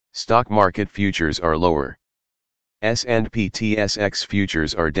Stock market futures are lower. S&P TSX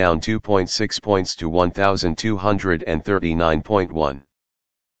futures are down 2.6 points to 1,239.1.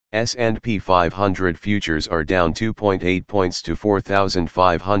 S&P 500 futures are down 2.8 points to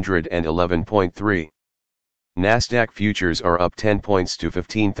 4,511.3. Nasdaq futures are up 10 points to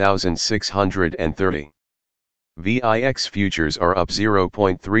 15,630. VIX futures are up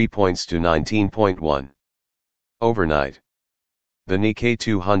 0.3 points to 19.1. Overnight, the Nikkei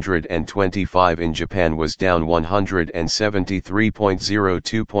 225 in Japan was down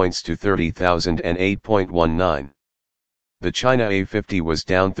 173.02 points to 30,008.19. The China A50 was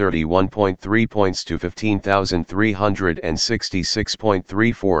down 31.3 points to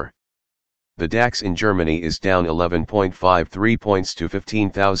 15,366.34. The DAX in Germany is down 11.53 points to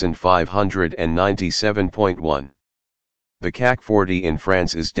 15,597.1. The CAC 40 in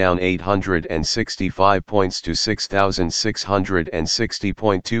France is down 865 points to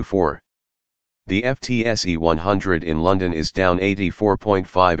 6,660.24. The FTSE 100 in London is down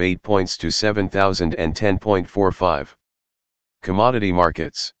 84.58 points to 7,010.45. Commodity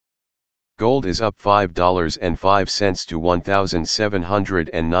markets. Gold is up $5.05 to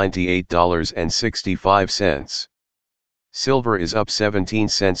 $1,798.65. Silver is up 17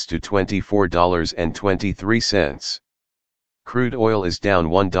 cents to $24.23. Crude oil is down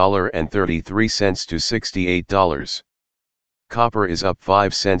 $1.33 to $68. Copper is up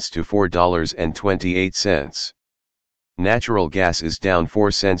 5 cents to $4.28. Natural gas is down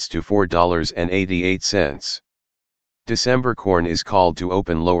 4 cents to $4.88. December corn is called to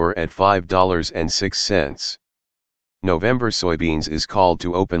open lower at $5.06. November soybeans is called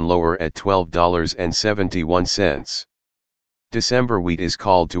to open lower at $12.71. December wheat is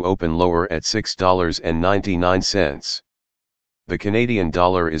called to open lower at $6.99. The Canadian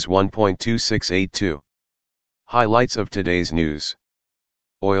dollar is 1.2682. Highlights of today's news.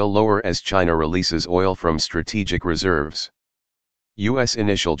 Oil lower as China releases oil from strategic reserves. U.S.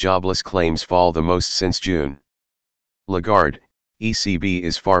 initial jobless claims fall the most since June. Lagarde, ECB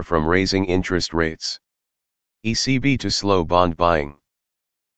is far from raising interest rates. ECB to slow bond buying.